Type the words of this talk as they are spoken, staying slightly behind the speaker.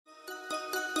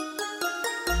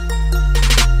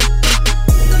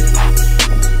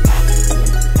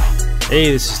Hey,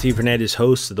 this is Steve Hernandez,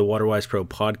 host of the WaterWisePro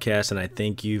podcast, and I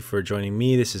thank you for joining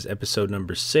me. This is episode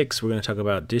number 6. We're going to talk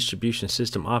about distribution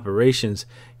system operations,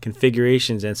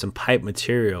 configurations, and some pipe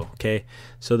material, okay?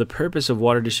 So the purpose of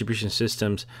water distribution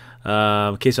systems, so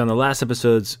on the last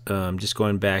episodes, just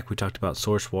going back, we talked about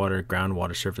source water,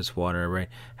 groundwater, surface water, right?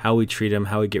 How we treat them,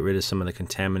 how we get rid of some of the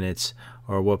contaminants,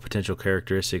 or what potential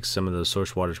characteristics some of those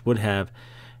source waters would have.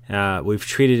 We've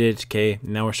treated it, okay?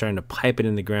 Now we're starting to pipe it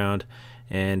in the ground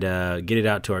and get it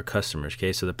out to our customers.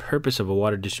 Okay, so the purpose of a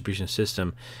water distribution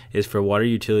system is for water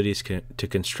utilities to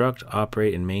construct,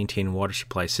 operate, and maintain water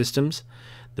supply systems.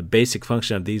 The basic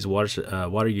function of these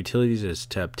water utilities is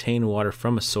to obtain water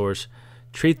from a source,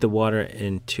 treat the water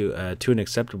to an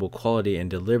acceptable quality, and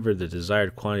deliver the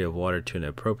desired quantity of water to an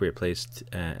appropriate place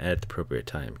at the appropriate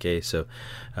time. Okay, so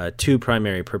two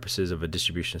primary purposes of a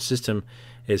distribution system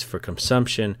is for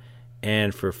consumption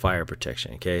and for fire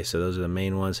protection. Okay, so those are the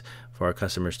main ones for our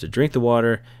customers to drink the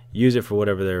water, use it for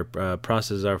whatever their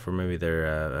processes are for maybe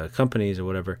their companies or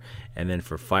whatever, and then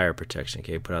for fire protection.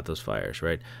 Okay, put out those fires,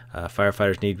 right?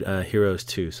 Firefighters need heroes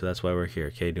too, so that's why we're here.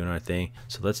 Okay, doing our thing.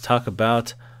 So let's talk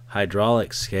about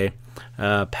hydraulics. Okay,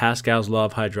 Pascal's law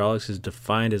of hydraulics is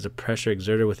defined as a pressure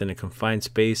exerted within a confined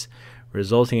space,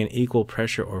 resulting in equal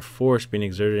pressure or force being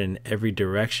exerted in every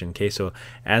direction. Okay, so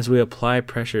as we apply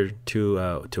pressure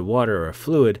to water or a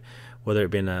fluid, whether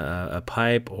it be in a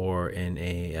pipe or in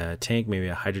a tank, maybe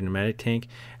a hydrodynamic tank,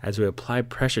 as we apply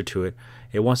pressure to it,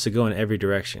 it wants to go in every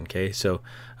direction. Okay, so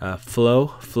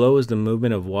flow is the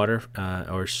movement of water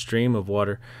or stream of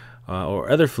water or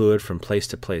other fluid from place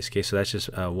to place. Okay, so that's just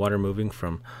water moving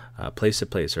from place to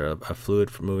place, or a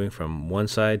fluid moving from one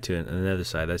side to another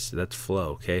side. That's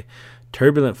flow. Okay.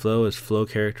 Turbulent flow is flow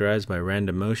characterized by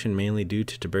random motion, mainly due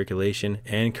to tuberculation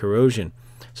and corrosion.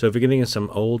 So if you're getting some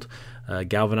old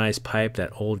galvanized pipe,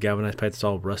 that old galvanized pipe that's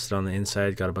all rusted on the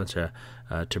inside, got a bunch of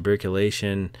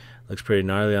tuberculation, looks pretty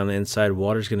gnarly on the inside,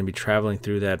 water's going to be traveling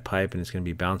through that pipe and it's going to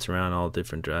be bouncing around all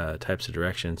different types of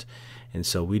directions. And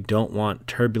so we don't want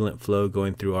turbulent flow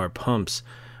going through our pumps.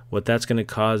 What that's going to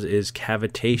cause is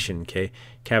cavitation. Okay,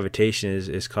 cavitation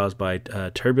is caused by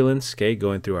turbulence. Okay,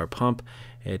 going through our pump.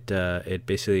 It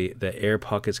basically, the air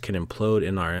pockets can implode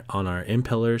on our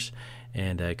impellers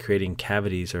and creating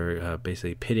cavities, or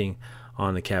basically pitting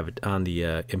on the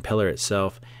impeller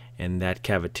itself, and that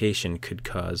cavitation could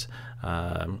cause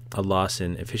a loss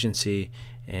in efficiency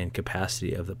and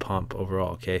capacity of the pump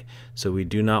overall. Okay, so we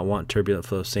do not want turbulent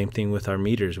flow. Same thing with our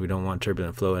meters. We don't want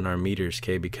turbulent flow in our meters.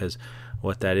 Okay, because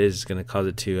what that is going to cause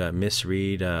it to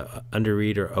misread,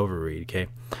 underread, or overread. Okay,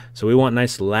 so we want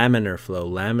nice laminar flow.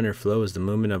 Laminar flow is the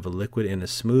movement of a liquid in a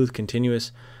smooth,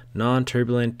 continuous,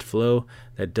 non-turbulent flow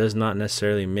that does not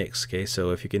necessarily mix. Okay,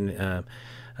 so if you can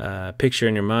picture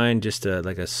in your mind just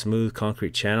like a smooth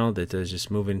concrete channel that is just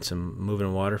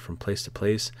moving water from place to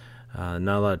place.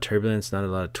 Not a lot of turbulence, not a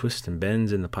lot of twists and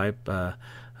bends in the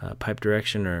pipe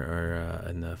direction or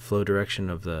in the flow direction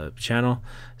of the channel.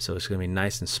 So it's going to be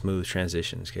nice and smooth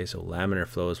transitions. Okay, so laminar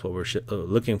flow is what we're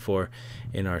looking for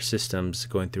in our systems,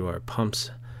 going through our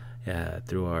pumps,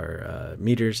 through our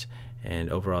meters, and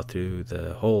overall through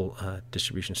the whole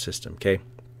distribution system. Okay,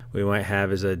 we might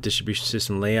have as a distribution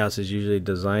system layouts is usually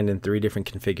designed in 3 different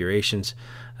configurations.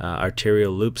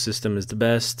 Arterial loop system is the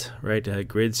best, right?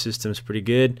 Grid system is pretty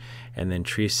good, and then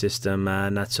tree system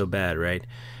not so bad, right?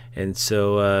 And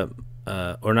so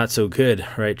or not so good,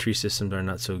 right? Tree systems are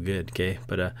not so good. Okay,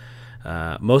 but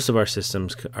most of our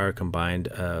systems are combined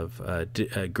of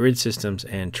grid systems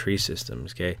and tree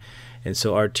systems. Okay, and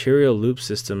so arterial loop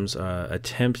systems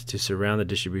attempt to surround the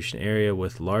distribution area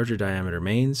with larger diameter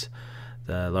mains.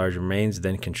 The larger mains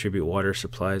then contribute water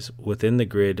supplies within the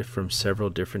grid from several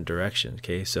different directions.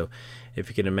 Okay, so if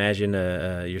you can imagine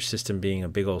your system being a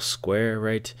big old square,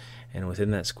 right, and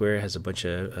within that square has a bunch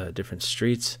of different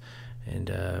streets and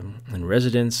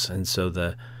residents, and so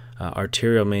the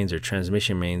arterial mains or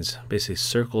transmission mains basically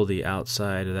circle the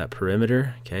outside of that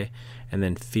perimeter, okay, and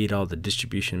then feed all the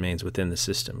distribution mains within the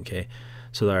system. Okay,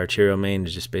 so the arterial main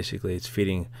is just basically it's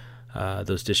feeding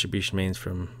those distribution mains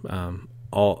from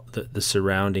all the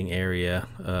surrounding area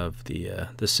of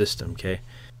the system. Okay,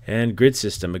 and grid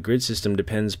system. A grid system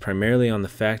depends primarily on the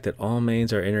fact that all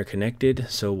mains are interconnected,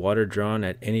 so water drawn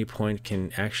at any point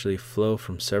can actually flow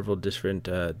from several different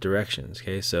directions.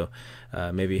 Okay, so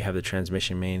maybe you have the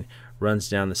transmission main runs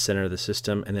down the center of the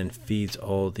system and then feeds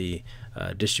all the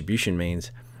distribution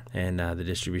mains, and the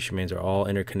distribution mains are all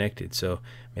interconnected. So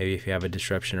maybe if you have a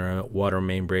disruption or a water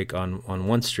main break on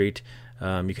one street,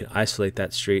 you can isolate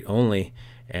that street only,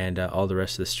 and all the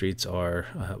rest of the streets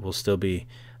will still be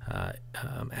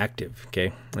active.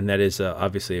 Okay, and that is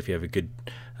obviously if you have a good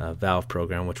valve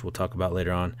program, which we'll talk about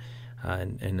later on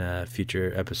in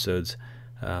future episodes.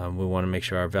 We want to make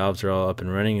sure our valves are all up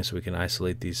and running so we can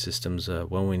isolate these systems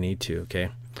when we need to. Okay.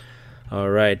 All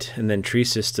right, and then tree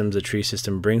systems. A tree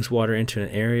system brings water into an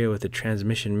area with a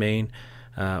transmission main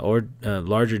or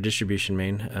larger distribution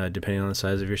main, depending on the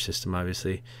size of your system,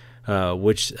 obviously,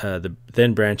 which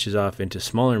then branches off into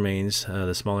smaller mains.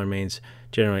 The smaller mains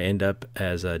generally end up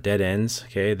as dead ends.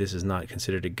 Okay, this is not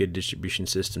considered a good distribution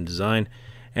system design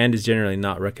and is generally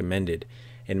not recommended.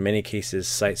 In many cases,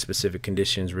 site-specific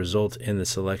conditions result in the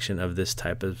selection of this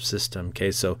type of system.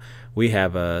 Okay, so we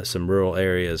have some rural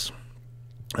areas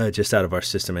just out of our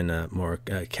system in more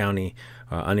county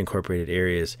unincorporated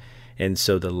areas, and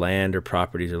so the land or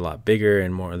properties are a lot bigger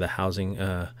and more of the housing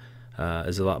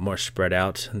is a lot more spread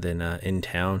out than in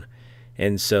town,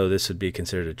 and so this would be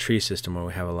considered a tree system where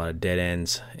we have a lot of dead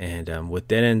ends, and with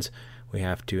dead ends we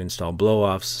have to install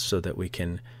blow-offs so that we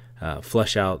can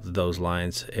flush out those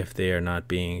lines if they are not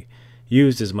being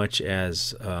used as much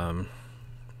as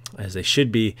they should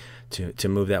be to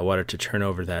move that water, to turn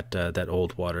over that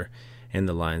old water in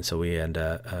the line. So we have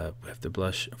to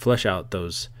flush out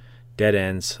those dead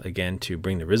ends again to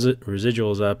bring the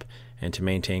residuals up and to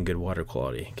maintain good water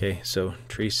quality. Okay, so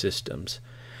tree systems.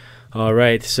 All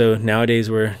right, so nowadays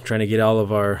we're trying to get all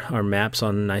of our maps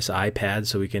on nice iPads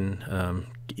so we can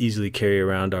easily carry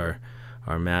around our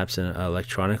maps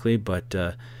electronically, but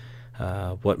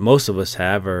what most of us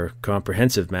have are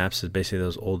comprehensive maps. Is basically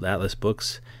those old atlas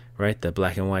books, right? The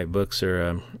black and white books,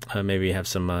 or maybe have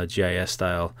some GIS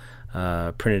style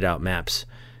printed out maps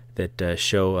that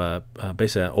show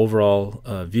basically an overall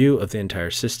view of the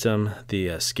entire system.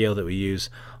 The scale that we use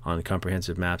on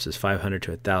comprehensive maps is 500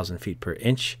 to 1,000 feet per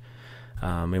inch.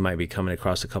 We might be coming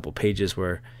across a couple pages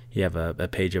where you have a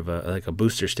page of like a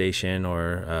booster station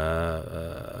or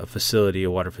a facility,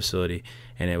 a water facility,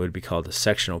 and it would be called a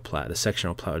sectional plat. The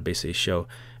sectional plat would basically show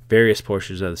various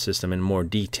portions of the system in more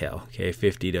detail. Okay,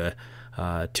 50 to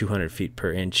 200 feet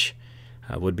per inch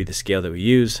would be the scale that we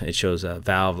use. It shows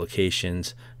valve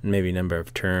locations, maybe number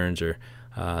of turns, or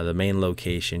the main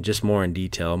location, just more in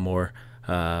detail, more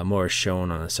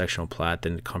shown on a sectional plat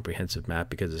than a comprehensive map,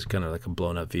 because it's kind of like a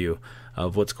blown up view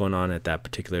of what's going on at that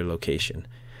particular location.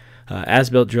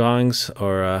 As-built drawings,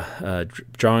 or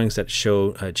drawings that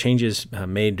show changes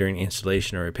made during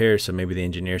installation or repair. So maybe the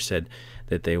engineer said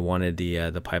that they wanted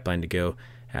the pipeline to go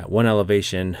at one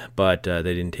elevation, but they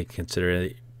didn't take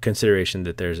consideration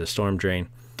that there's a storm drain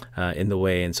in the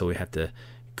way, and so we have to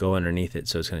go underneath it.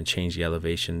 So it's going to change the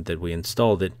elevation that we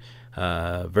installed it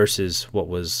versus what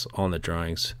was on the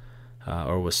drawings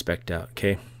or was spec'd out.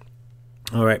 Okay.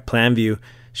 All right. Plan view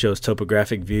shows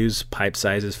topographic views, pipe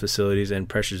sizes, facilities, and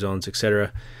pressure zones,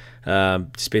 etc.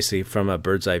 Just basically from a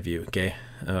bird's eye view. Okay.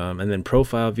 And then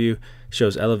profile view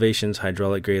shows elevations,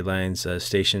 hydraulic grade lines,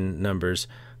 station numbers,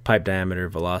 pipe diameter,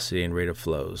 velocity, and rate of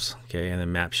flows. Okay. And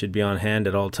then map should be on hand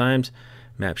at all times.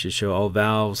 Map should show all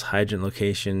valves, hydrant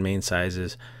location, main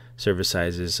sizes, service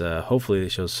sizes. Hopefully it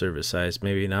shows service size,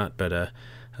 maybe not, but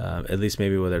at least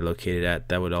maybe where they're located at.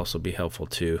 That would also be helpful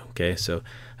too. Okay, so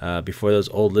before those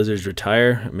old lizards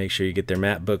retire, make sure you get their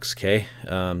map books. Okay,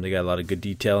 they got a lot of good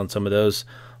detail in some of those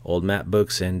old map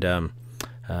books, and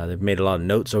they've made a lot of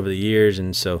notes over the years,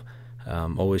 and so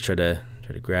always try to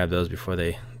grab those before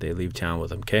they leave town with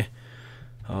them. Okay.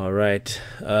 All right,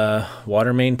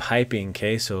 water main piping.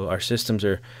 Okay, so our systems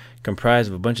are comprised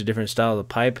of a bunch of different styles of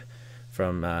pipe,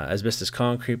 from asbestos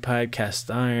concrete pipe, cast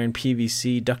iron,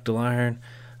 PVC, ductile iron,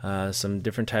 some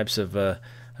different types of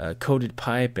coated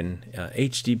pipe, and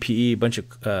HDPE, a bunch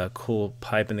of cool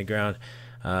pipe in the ground,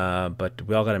 but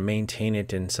we all got to maintain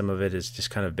it, and some of it has just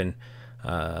kind of been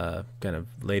kind of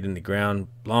laid in the ground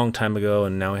long time ago,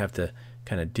 and now we have to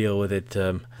kind of deal with it.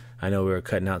 I know we were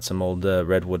cutting out some old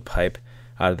redwood pipe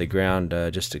out of the ground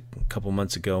just a couple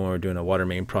months ago when we were doing a water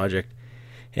main project,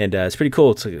 and it's pretty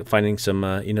cool. It's like finding some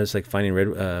it's like finding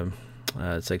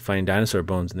it's like finding dinosaur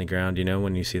bones in the ground,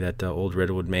 when you see that old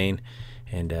redwood main.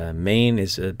 And main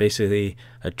is basically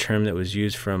a term that was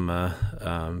used from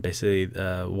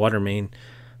water main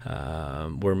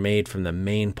were made from the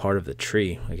main part of the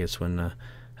tree, I guess, when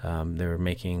they were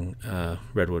making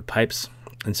redwood pipes.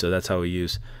 And so that's how we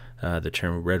use the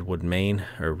term redwood main,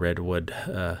 or redwood.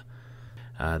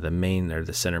 The main, or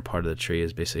the center part of the tree,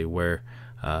 is basically where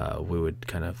we would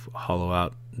kind of hollow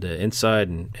out the inside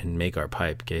and make our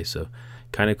pipe. Okay, so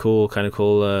kind of cool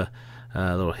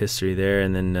little history there.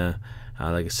 And then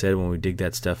like I said, when we dig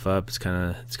that stuff up, it's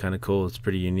kind of cool. It's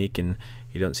pretty unique, and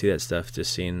you don't see that stuff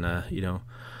just seeing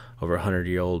over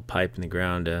 100-year-old pipe in the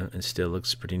ground. It still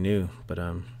looks pretty new. But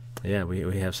Yeah,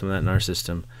 we have some of that in our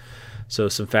system. So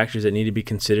some factors that need to be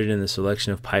considered in the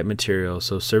selection of pipe material.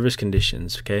 So service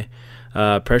conditions, okay?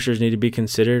 Pressures need to be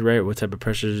considered, right? What type of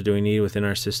pressures do we need within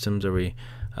our systems? Are we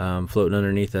floating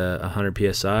underneath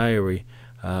 100 psi? Are we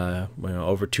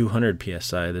over 200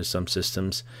 psi? There's some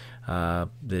systems that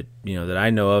I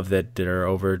know of that are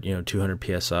over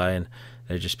 200 psi, and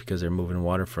they're just because they're moving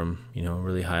water from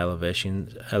really high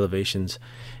elevations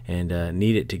and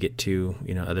need it to get to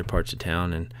other parts of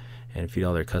town and feed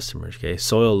all their customers. Okay,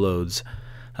 soil loads,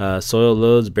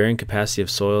 bearing capacity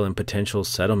of soil and potential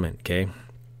settlement. Okay,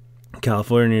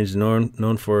 California is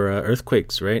known for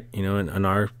earthquakes, right? In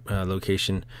our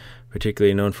location,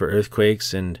 particularly known for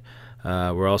earthquakes, and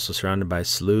we're also surrounded by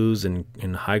sloughs and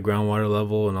high groundwater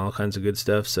level and all kinds of good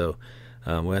stuff. So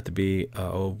we have to be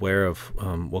aware of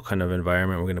what kind of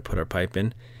environment we're going to put our pipe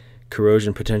in.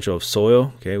 Corrosion potential of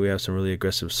soil. Okay, we have some really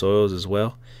aggressive soils as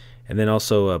well. And then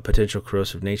also potential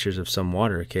corrosive natures of some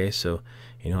water. Okay, so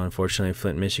unfortunately,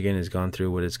 Flint, Michigan has gone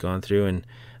through what it's gone through, and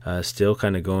still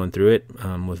kind of going through it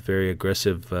with very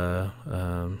aggressive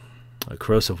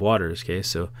corrosive waters. Okay,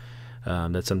 so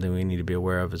that's something we need to be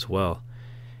aware of as well.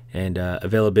 And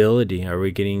availability. Are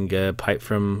we getting pipe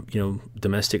from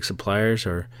domestic suppliers,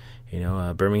 or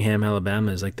Birmingham,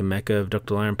 Alabama is like the mecca of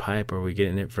ductile iron pipe? Or are we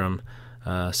getting it from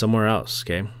somewhere else?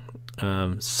 Okay,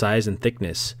 size and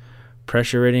thickness.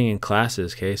 Pressure rating and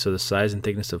classes. Okay, so the size and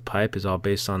thickness of pipe is all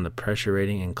based on the pressure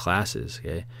rating and classes.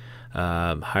 Okay,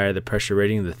 higher the pressure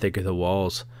rating, the thicker the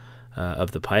walls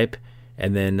of the pipe,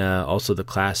 and then also the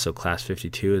class. So class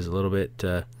 52 is a little bit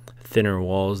thinner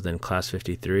walls than class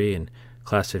 53, and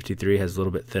class 53 has a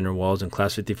little bit thinner walls than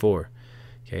class 54.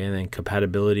 Okay, and then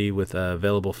compatibility with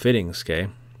available fittings. Okay,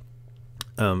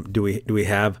 do we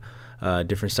have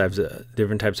different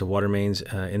types of water mains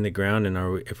in the ground, and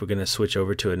if we're going to switch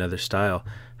over to another style,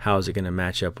 how is it going to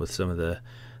match up with some of the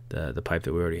pipe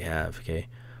that we already have? Okay,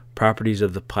 properties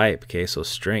of the pipe. Okay, so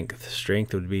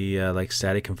strength would be like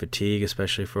static and fatigue,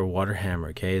 especially for a water hammer.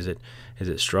 Okay, is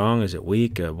it strong? Is it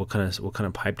weak? What kind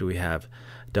of pipe do we have?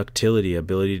 Ductility,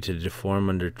 ability to deform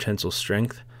under tensile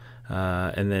strength,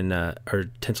 and then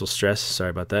or tensile stress. Sorry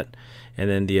about that. And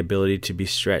then the ability to be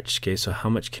stretched. Okay, so how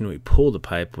much can we pull the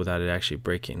pipe without it actually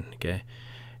breaking? Okay,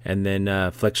 and then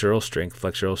flexural strength.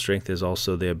 Flexural strength is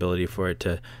also the ability for it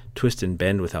to twist and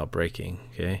bend without breaking.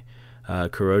 Okay,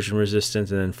 corrosion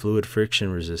resistance and then fluid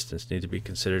friction resistance need to be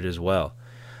considered as well.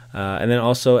 And then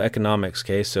also economics.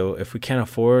 Okay, so if we can't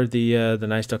afford the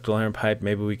nice ductile iron pipe,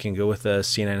 maybe we can go with a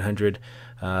C900.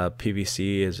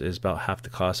 PVC is about half the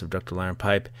cost of ductile iron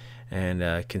pipe,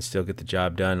 and can still get the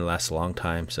job done and lasts a long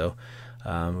time. So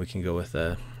we can go with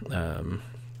a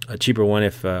cheaper one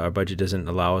if our budget doesn't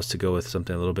allow us to go with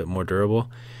something a little bit more durable.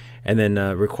 And then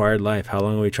required life. How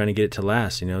long are we trying to get it to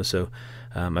last? So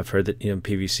I've heard that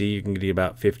PVC, you can get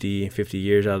about 50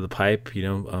 years out of the pipe.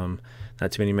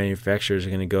 Not too many manufacturers are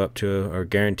going to go up to or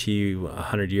guarantee you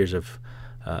 100 years of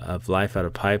life out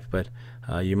of pipe, but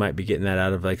you might be getting that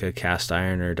out of like a cast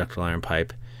iron or ductile iron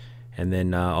pipe. And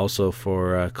then also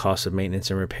for cost of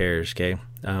maintenance and repairs. Okay,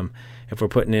 if we're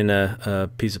putting in a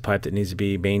piece of pipe that needs to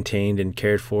be maintained and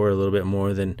cared for a little bit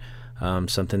more than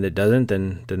something that doesn't,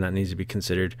 then that needs to be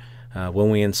considered when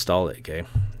we install it. Okay,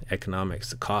 economics,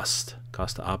 the cost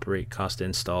to operate, cost to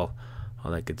install,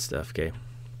 all that good stuff. Okay.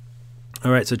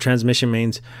 All right, so transmission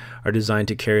mains are designed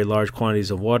to carry large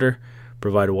quantities of water,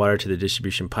 provide water to the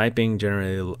distribution piping,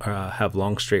 generally have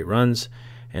long straight runs,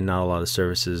 and not a lot of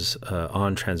services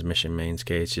on transmission mains.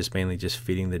 Okay, it's just mainly just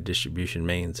feeding the distribution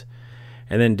mains.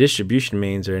 And then distribution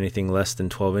mains are anything less than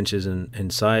 12 inches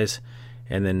in size,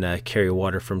 and then carry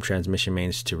water from transmission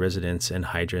mains to residents and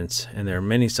hydrants, and there are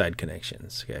many side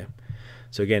connections. Okay,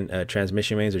 so again,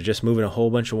 transmission mains are just moving a whole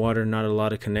bunch of water, not a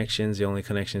lot of connections. The only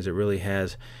connections it really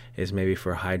has is maybe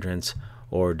for hydrants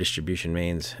or distribution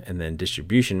mains, and then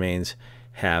distribution mains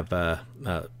have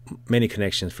many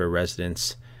connections for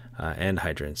residents and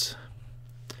hydrants.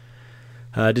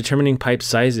 Determining pipe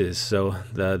sizes. So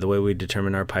the way we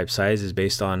determine our pipe size is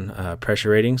based on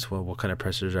pressure ratings. Well, what kind of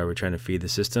pressures are we trying to feed the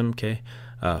system? Okay.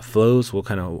 Flows. What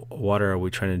kind of water are we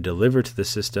trying to deliver to the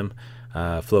system?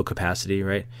 Flow capacity,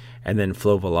 right? And then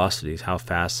flow velocities. How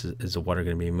fast is the water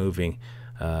going to be moving?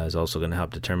 Is also going to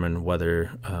help determine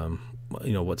whether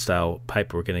what style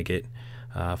pipe we're going to get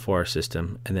for our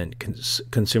system. And then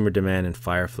consumer demand and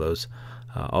fire flows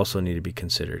also need to be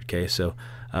considered. Okay, so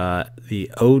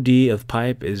the OD of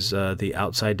pipe is the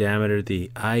outside diameter, the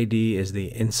ID is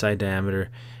the inside diameter,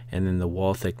 and then the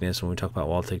wall thickness. When we talk about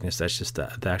wall thickness, that's just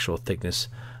the actual thickness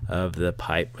of the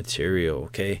pipe material.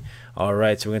 Okay, all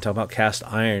right, so we're going to talk about cast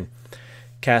iron.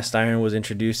 Cast iron was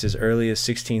introduced as early as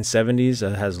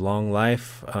 1670s. Has long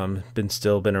life.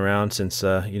 Been around since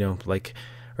like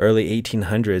early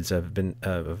 1800s. I've been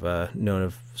known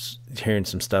of hearing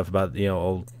some stuff about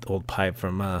old pipe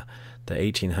from the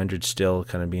 1800s still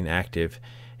kind of being active,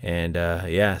 and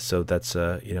so that's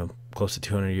close to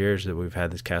 200 years that we've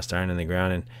had this cast iron in the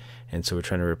ground, and so we're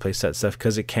trying to replace that stuff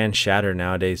because it can shatter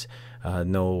nowadays.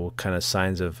 No kind of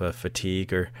signs of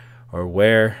fatigue or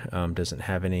wear. Doesn't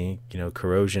have any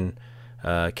corrosion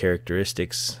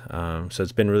characteristics. So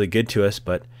it's been really good to us,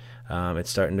 but it's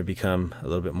starting to become a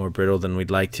little bit more brittle than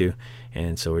we'd like to,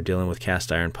 and so we're dealing with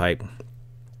cast iron pipe.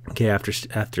 Okay,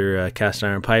 after cast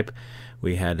iron pipe,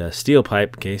 we had steel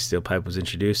pipe. Okay, steel pipe was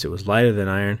introduced. It was lighter than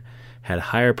iron, had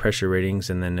higher pressure ratings,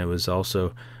 and then it was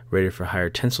also rated for higher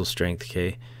tensile strength.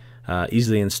 Okay,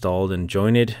 easily installed and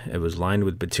jointed. It was lined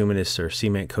with bituminous or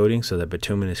cement coating. So that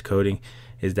bituminous coating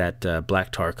is that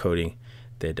black tar coating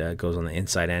that goes on the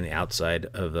inside and the outside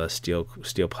of the steel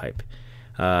pipe.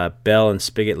 Bell and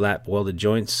spigot lap welded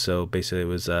joints. So basically, it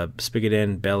was spigot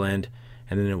end, bell end,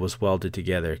 and then it was welded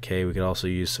together. Okay, we could also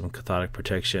use some cathodic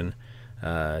protection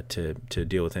to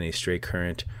deal with any stray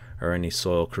current or any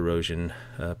soil corrosion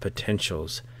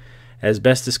potentials.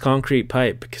 Asbestos concrete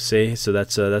pipe, say, so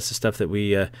that's the stuff that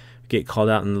we get called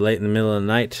out in the middle of the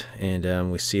night,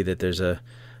 and we see that there's a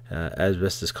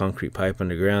asbestos concrete pipe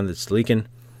underground that's leaking,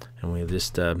 and we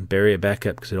just bury it back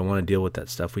up because we don't want to deal with that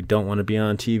stuff. We don't want to be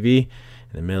on TV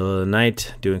in the middle of the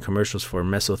night doing commercials for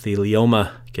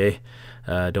mesothelioma. Okay,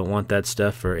 don't want that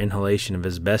stuff for inhalation of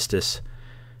asbestos.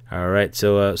 All right,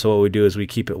 so what we do is we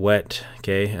keep it wet.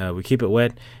 Okay, we keep it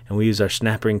wet, and we use our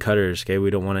snap ring cutters. Okay, we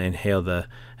don't want to inhale the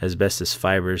asbestos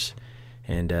fibers,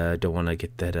 and don't want to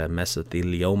get that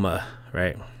mesothelioma,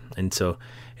 right? And so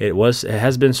it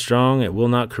has been strong. It will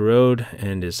not corrode,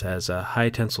 and it has a high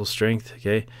tensile strength.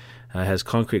 Okay, it has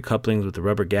concrete couplings with the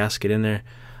rubber gasket in there,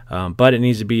 but it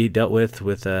needs to be dealt with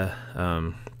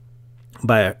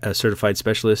by a certified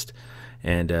specialist.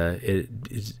 And it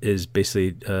is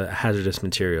basically hazardous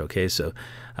material. Okay, so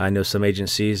I know some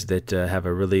agencies that have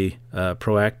a really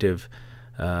proactive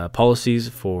policies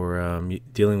for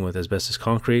dealing with asbestos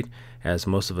concrete, as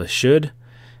most of us should.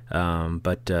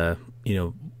 But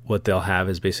what they'll have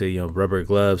is basically rubber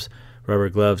gloves. Rubber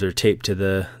gloves are taped to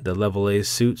the level A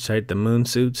suits, right, the moon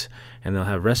suits, and they'll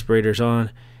have respirators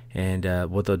on. And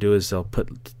what they'll do is they'll put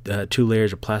 2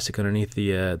 layers of plastic underneath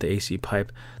the AC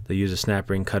pipe. They'll use the snap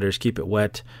ring cutters, keep it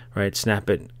wet, right? Snap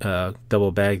it,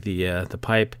 double bag the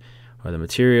pipe or the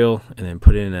material, and then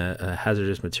put it in a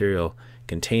hazardous material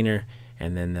container,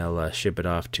 and then they'll ship it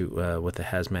off to with the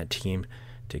hazmat team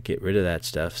to get rid of that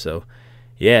stuff. So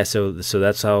yeah, so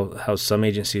that's how some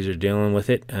agencies are dealing with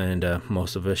it, and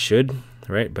most of us should,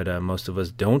 right? But most of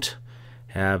us don't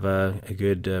have a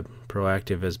good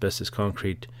proactive asbestos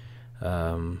concrete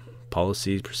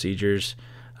policies, procedures,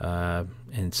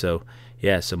 and so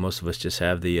so most of us just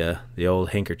have the old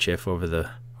handkerchief over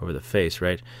the face,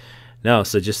 right? No,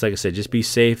 so just like I said, just be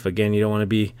safe. Again, you don't want to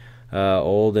be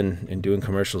old and doing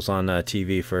commercials on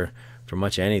TV for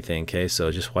much anything. Okay, so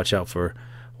just watch out for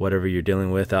whatever you're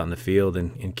dealing with out in the field,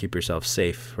 and keep yourself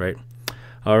safe, right?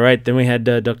 All right, then we had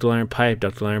ductile iron pipe.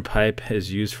 Ductile iron pipe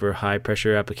is used for high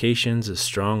pressure applications. It's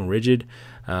strong, rigid,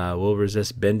 will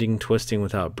resist bending, twisting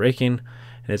without breaking,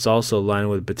 and it's also lined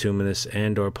with bituminous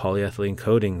and or polyethylene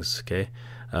coatings. Okay,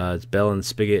 it's bell and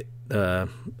spigot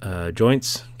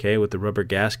joints. Okay, with the rubber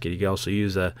gasket. You can also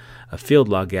use a field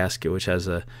log gasket, which has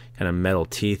a kind of metal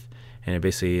teeth, and it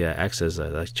basically acts as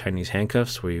like Chinese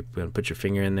handcuffs, where you put your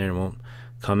finger in there and it won't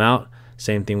come out.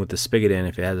 Same thing with the spigot end.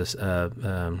 If it has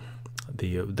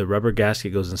the rubber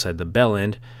gasket goes inside the bell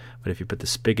end, but if you put the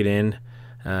spigot in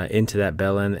into that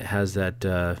bell end, it has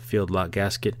that field lock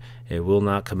gasket, it will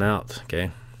not come out.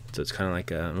 Okay, so it's kind of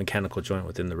like a mechanical joint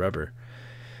within the rubber.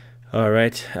 All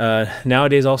right,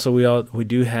 nowadays also we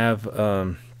do have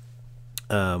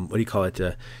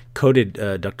coated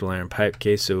ductile iron pipe.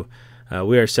 Okay, so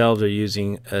we ourselves are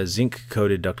using a zinc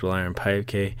coated ductile iron pipe.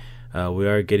 Okay, we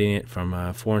are getting it from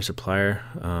a foreign supplier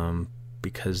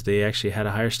because they actually had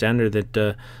a higher standard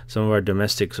that some of our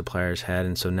domestic suppliers had,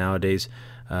 and so nowadays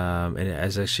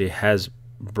it actually has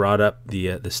brought up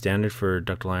the standard for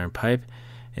ductile iron pipe,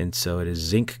 and so it is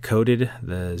zinc coated.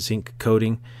 The zinc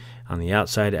coating on the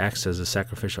outside acts as a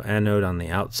sacrificial anode on the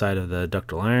outside of the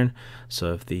ductile iron.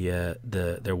 So if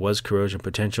there was corrosion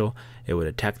potential, it would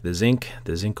attack the zinc.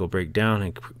 The zinc will break down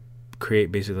and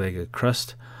create basically like a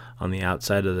crust on the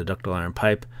outside of the ductile iron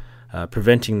pipe,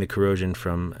 preventing the corrosion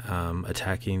from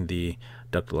attacking the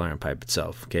ductile iron pipe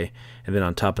itself. Okay, and then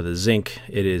on top of the zinc,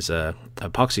 it is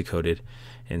epoxy coated,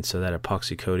 and so that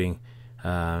epoxy coating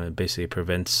It basically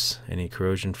prevents any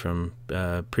corrosion from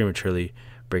prematurely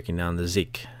breaking down the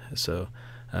zinc. So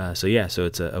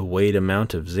it's a weighed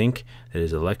amount of zinc that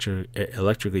is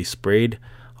electrically sprayed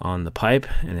on the pipe,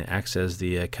 and it acts as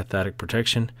the cathodic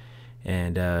protection.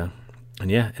 And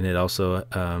it also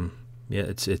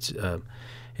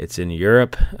it's in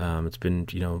Europe. It's been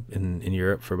in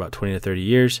Europe for about 20 to 30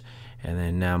 years, and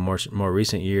then now more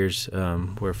recent years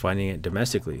we're finding it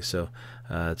domestically. So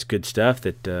it's good stuff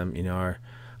that our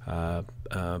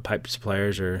pipe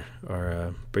suppliers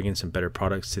are bringing some better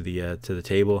products to the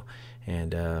table,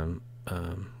 and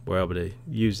we're able to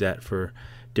use that for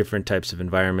different types of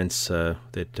environments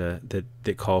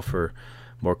that call for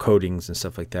more coatings and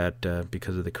stuff like that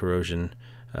because of the corrosion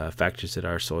factors that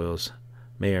our soils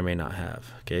may or may not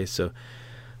have. Okay, so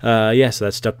so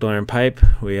that's ductile iron pipe.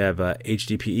 We have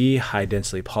HDPE, high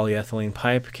density polyethylene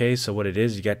pipe. Okay, so what it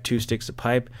is, you got two sticks of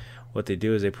pipe. What they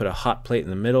do is they put a hot plate in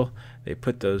the middle. They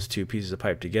put those two pieces of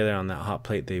pipe together on that hot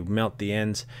plate. They melt the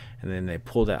ends, and then they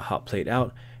pull that hot plate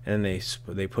out, and then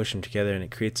they push them together, and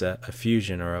it creates a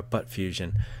fusion or a butt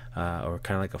fusion, or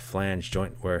kind of like a flange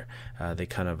joint where they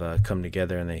kind of come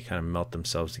together and they kind of melt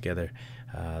themselves together.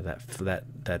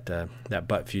 That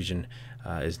butt fusion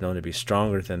is known to be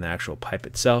stronger than the actual pipe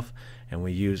itself, and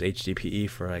we use HDPE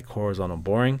for like horizontal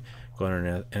boring,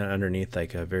 going underneath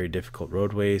like very difficult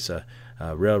roadways,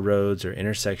 railroads or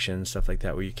intersections, stuff like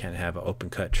that, where you can't have an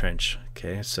open cut trench.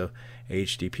 Okay, so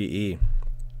HDPE.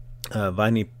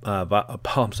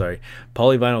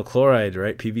 Polyvinyl chloride,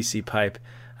 right? PVC pipe,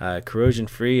 corrosion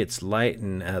free. It's light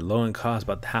and low in cost,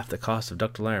 about half the cost of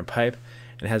ductile iron pipe,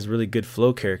 and has really good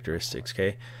flow characteristics.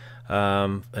 Okay,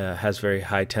 has very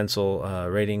high tensile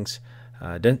ratings,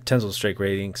 tensile strength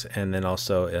ratings, and then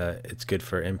also it's good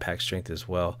for impact strength as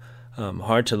well.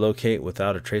 Hard to locate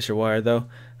without a tracer wire though.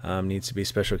 Needs to be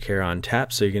special care on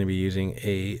taps, so you're going to be using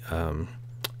a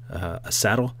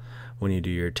saddle when you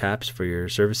do your taps for your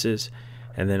services.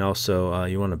 And then also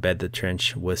you want to bed the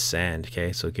trench with sand.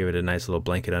 Okay, so give it a nice little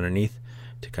blanket underneath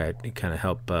to kind of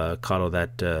help coddle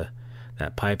that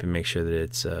pipe and make sure that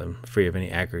it's free of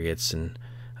any aggregates, and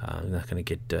not going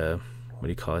to get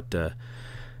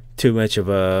too much of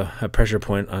a pressure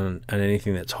point on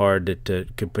anything that's hard that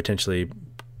could potentially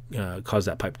cause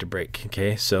that pipe to break.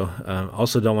 Okay, so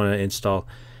also don't want to install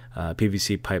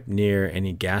PVC pipe near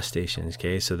any gas stations.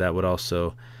 Okay, so that would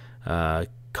also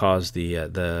cause the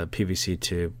PVC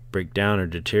to break down or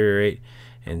deteriorate,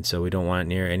 and so we don't want it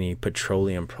near any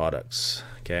petroleum products.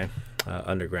 Okay,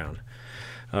 underground.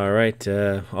 All right.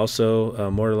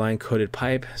 Also, mortar-line coated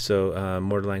pipe. So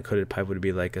mortar-line coated pipe would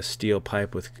be like a steel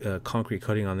pipe with concrete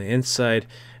coating on the inside,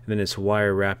 and then it's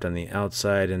wire wrapped on the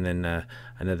outside, and then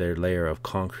another layer of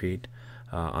concrete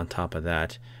on top of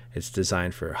that. It's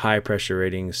designed for high pressure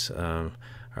ratings or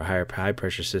high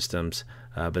pressure systems,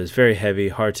 but it's very heavy,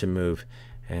 hard to move,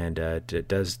 and it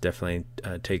does definitely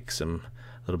take a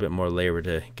little bit more labor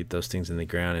to get those things in the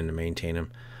ground and to maintain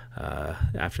them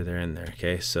after they're in there.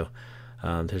 Okay, so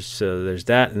there's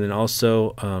that, and then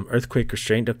also earthquake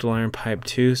restraint ductile iron pipe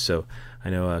too. So I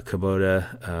know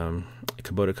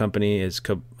Kubota company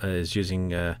is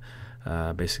using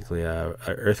basically a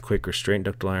earthquake restraint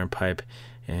ductile iron pipe,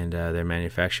 and they're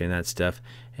manufacturing that stuff,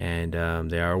 and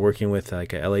they are working with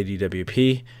like a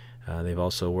LADWP. They've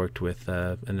also worked with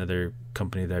another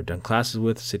company that I've done classes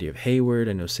with, City of Hayward.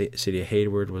 I know City of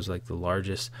Hayward was like the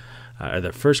largest,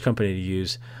 the first company to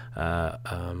use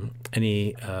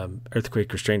any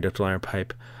earthquake restraint ductile iron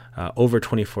pipe over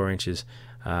 24 inches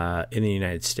in the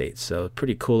United States. So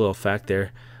pretty cool little fact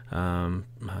there.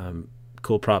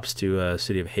 Cool props to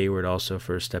City of Hayward also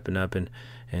for stepping up and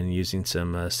using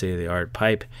some state-of-the-art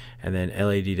pipe. And then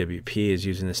LADWP is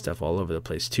using this stuff all over the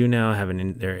place too now,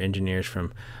 having their engineers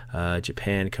from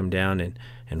Japan come down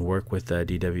and work with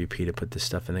DWP to put this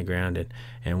stuff in the ground.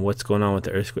 And what's going on with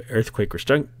the earthquake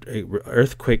restraint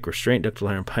ductile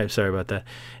iron pipe, sorry about that,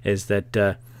 is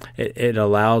that it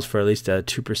allows for at least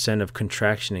 2% of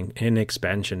contraction and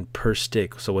expansion per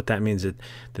stick. So what that means is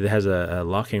that it has a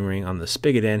locking ring on the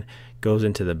spigot end, goes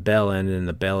into the bell end, and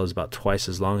the bell is about twice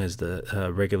as long as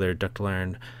the regular ductile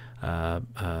iron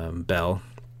bell,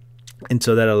 and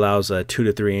so that allows 2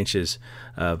 to 3 inches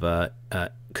of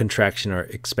contraction or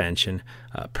expansion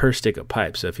per stick of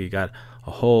pipe. So if you got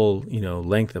a whole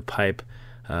length of pipe,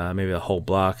 maybe a whole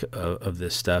block of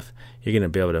this stuff, you're going to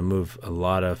be able to move a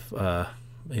lot of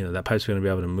that pipe's going to be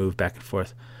able to move back and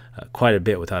forth quite a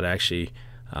bit without actually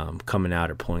coming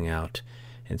out or pulling out.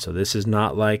 And so this is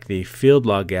not like the field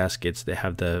log gaskets that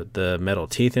have the metal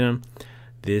teeth in them.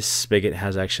 This spigot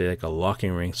has actually like a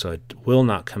locking ring, so it will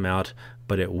not come out,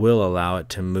 but it will allow it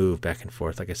to move back and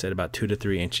forth, like I said, about 2 to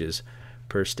 3 inches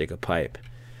per stick of pipe.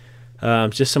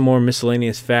 Just some more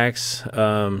miscellaneous facts.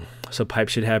 So pipe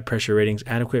should have pressure ratings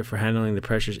adequate for handling the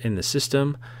pressures in the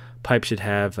system. Pipe should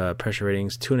have pressure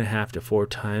ratings 2.5 to 4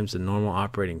 times the normal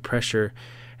operating pressure.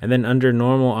 And then under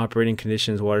normal operating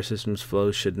conditions, water systems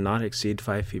flow should not exceed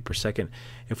 5 feet per second.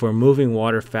 If we're moving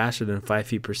water faster than 5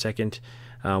 feet per second,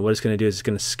 what it's going to do is it's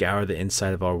going to scour the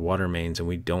inside of our water mains, and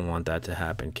we don't want that to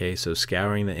happen. Okay, so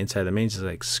scouring the inside of the mains is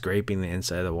like scraping the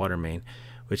inside of the water main,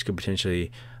 which could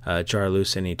potentially jar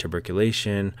loose any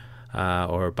tuberculation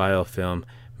or biofilm.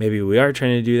 Maybe we are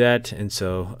trying to do that, and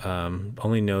so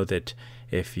only know that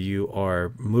if you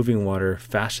are moving water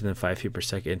faster than 5 feet per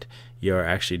second, you are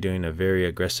actually doing a very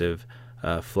aggressive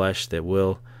flush that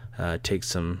will take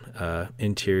some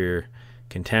interior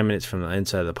contaminants from the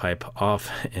inside of the pipe off,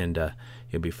 and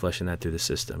you'll be flushing that through the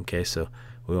system. Okay, so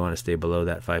we want to stay below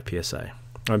that 5 psi.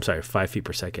 I'm sorry, 5 feet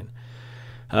per second.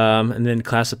 And then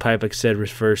class of pipe, like I said,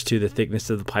 refers to the thickness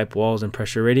of the pipe walls and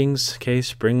pressure ratings. Okay,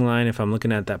 spring line, if I'm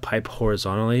looking at that pipe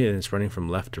horizontally and it's running from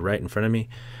left to right in front of me,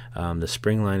 the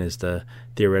spring line is the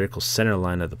theoretical center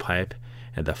line of the pipe,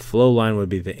 and the flow line would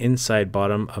be the inside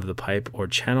bottom of the pipe or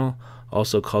channel,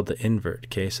 also called the invert.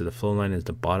 Okay, so the flow line is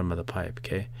the bottom of the pipe.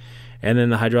 Okay, and then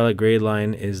the hydraulic grade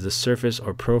line is the surface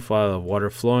or profile of water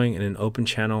flowing in an open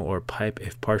channel or pipe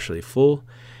if partially full.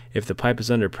 If the pipe is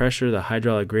under pressure, the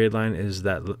hydraulic grade line is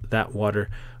that water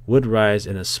would rise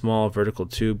in a small vertical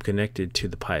tube connected to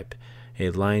the pipe, a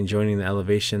line joining the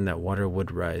elevation that water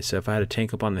would rise. So if I had a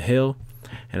tank up on the hill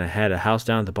and I had a house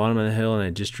down at the bottom of the hill and I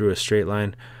just drew a straight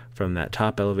line from that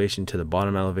top elevation to the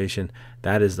bottom elevation,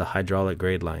 that is the hydraulic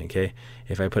grade line. Okay,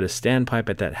 if I put a standpipe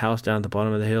at that house down at the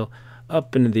bottom of the hill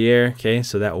up into the air, okay,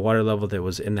 so that water level that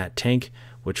was in that tank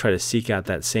would try to seek out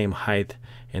that same height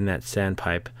in that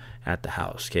standpipe at the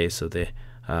house. Okay, so the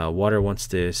water wants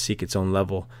to seek its own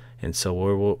level, and so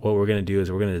what we're going to do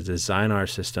is we're going to design our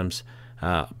systems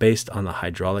based on the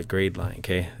hydraulic grade line.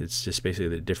 Okay, it's just basically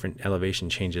the different elevation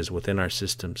changes within our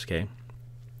systems. Okay,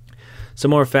 some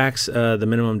more facts. The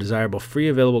minimum desirable free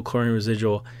available chlorine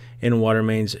residual in water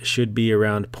mains should be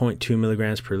around 0.2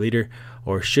 milligrams per liter,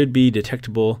 or should be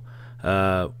detectable,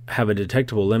 have a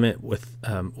detectable limit with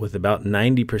about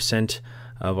 90%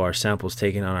 of our samples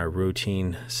taken on our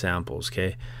routine samples.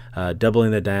 Okay,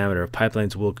 doubling the diameter of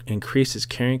pipelines will increase its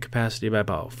carrying capacity by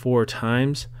about 4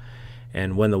 times.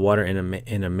 And when the water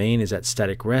in a main is at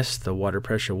static rest, the water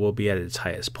pressure will be at its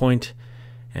highest point.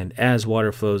 And as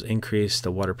water flows increase,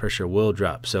 the water pressure will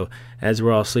drop. So as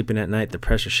we're all sleeping at night, the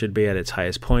pressure should be at its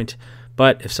highest point.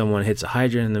 But if someone hits a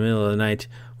hydrant in the middle of the night,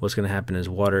 what's going to happen is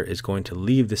water is going to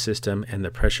leave the system and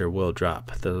the pressure will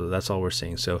drop. So that's all we're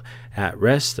saying. So at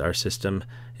rest, our system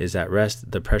is at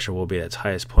rest. The pressure will be at its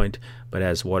highest point. But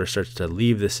as water starts to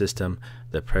leave the system,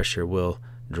 the pressure will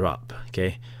drop.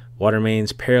 Okay. Water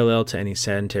mains parallel to any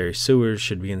sanitary sewers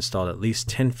should be installed at least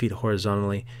 10 feet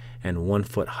horizontally and 1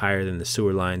 foot higher than the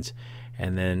sewer lines.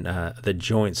 And then the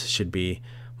joints should be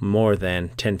more than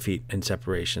 10 feet in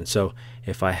separation. So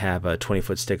if I have a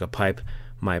 20-foot stick of pipe,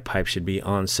 my pipe should be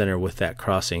on center with that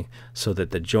crossing so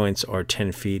that the joints are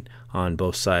 10 feet on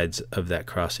both sides of that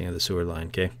crossing of the sewer line.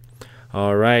 Okay.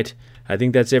 All right. I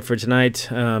think that's it for tonight.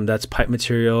 That's pipe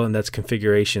material and that's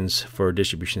configurations for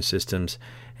distribution systems.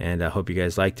 And I hope you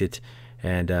guys liked it.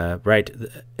 And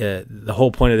the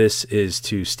whole point of this is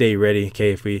to stay ready.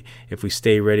 Okay, if we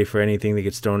stay ready for anything that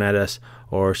gets thrown at us,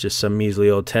 or it's just some measly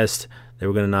old test that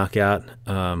we're going to knock out,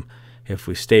 if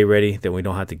we stay ready, then we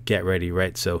don't have to get ready,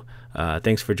 right? So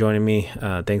thanks for joining me.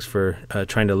 Thanks for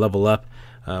trying to level up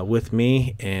with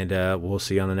me, and we'll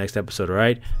see you on the next episode. All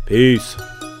right, peace.